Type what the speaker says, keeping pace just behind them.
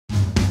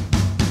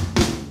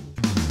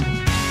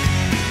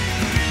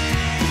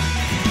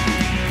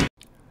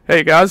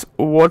Hey guys,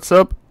 what's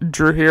up?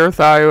 Drew here with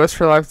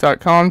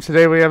iOSforlife.com.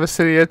 Today we have a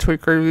Cydia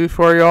tweak review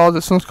for y'all.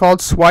 This one's called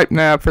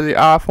Swipenav for the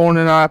iPhone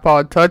and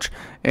iPod Touch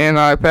and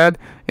iPad.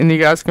 And you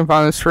guys can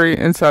find this free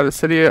inside of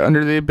Cydia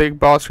under the Big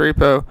Boss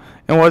repo.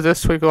 And what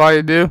this tweak will allow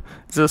you to do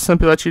is it'll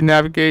simply let you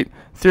navigate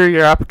through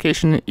your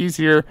application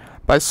easier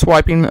by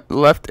swiping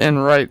left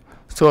and right.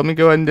 So let me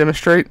go ahead and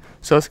demonstrate.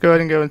 So let's go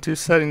ahead and go into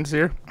settings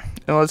here.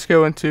 And let's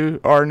go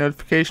into our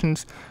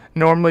notifications.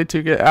 Normally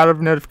to get out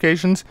of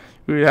notifications,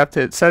 we would have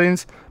to hit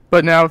settings.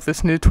 But now with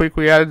this new tweak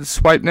we added to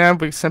Swipenav,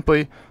 we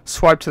simply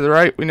swipe to the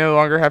right. We no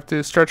longer have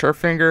to stretch our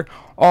finger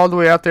all the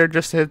way out there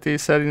just to hit the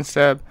settings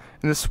tab.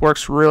 And this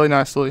works really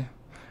nicely.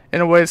 In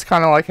a way, it's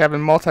kind of like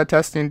having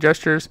multitasking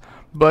gestures,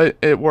 but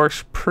it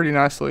works pretty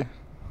nicely.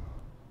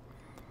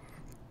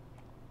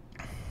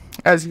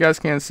 As you guys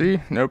can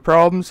see, no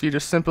problems. You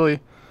just simply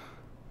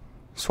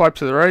swipe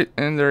to the right,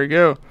 and there you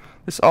go.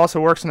 This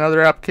also works in other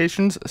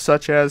applications,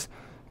 such as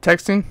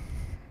texting.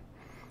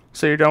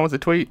 So you're done with the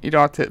tweet, you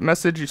don't have to hit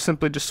message, you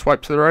simply just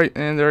swipe to the right,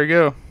 and there you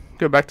go.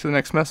 Go back to the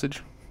next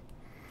message.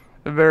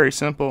 Very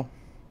simple.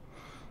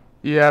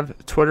 You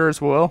have Twitter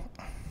as well.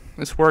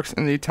 This works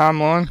in the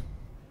timeline.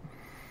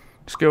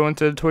 Just go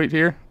into the tweet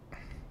here,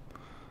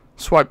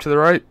 swipe to the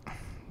right,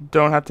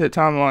 don't have to hit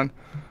timeline.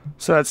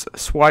 So that's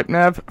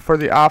Swipenav for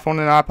the iPhone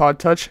and iPod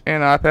Touch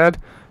and iPad.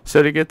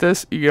 So to get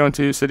this, you go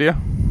into Cydia.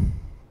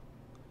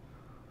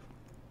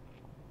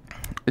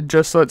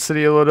 Just let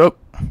Cydia load up.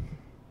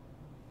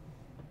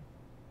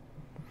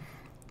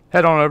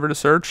 Head on over to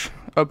search.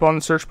 Up on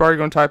the search bar, you're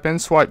going to type in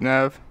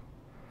Swipenav.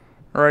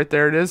 Right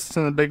there it is. It's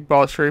in the Big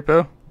Boss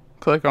repo.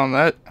 Click on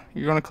that.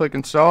 You're going to click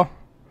install.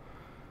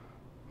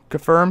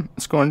 Confirm.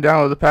 It's going to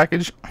download the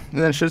package.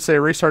 And then it should say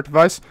restart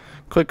device.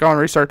 Click on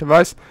restart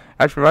device.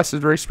 After your device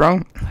is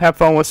resprung, have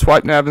fun with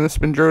Swipenav. And this has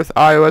been Drew with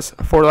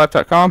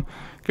iOS4life.com.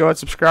 Go ahead and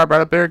subscribe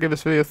right up there. Give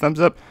this video a thumbs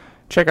up.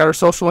 Check out our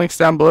social links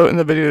down below in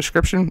the video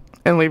description.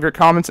 And leave your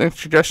comments and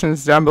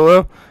suggestions down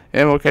below.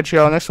 And we'll catch you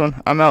all next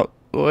one. I'm out.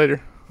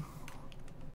 Later.